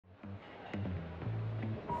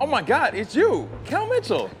Oh my God, it's you, Cal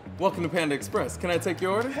Mitchell. Welcome to Panda Express. Can I take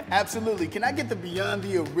your order? Absolutely. Can I get the Beyond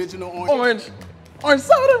the Original Orange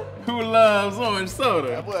soda? Who loves orange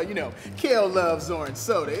soda? Well, you know, Kel loves orange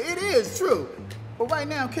soda. It is true. But right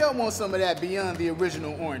now, Kel wants some of that Beyond the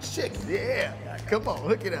Original orange chicken. Yeah. Come on,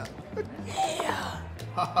 hook it up. Yeah.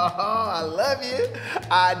 I love you.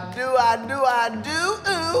 I do.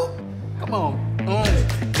 Ooh. Come on.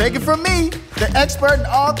 Take it from me, the expert in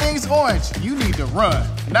all things orange. You need to run,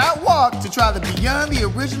 not walk, to try the Beyond the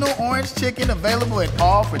Original orange chicken available at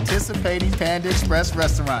all participating Panda Express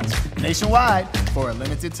restaurants nationwide for a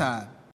limited time.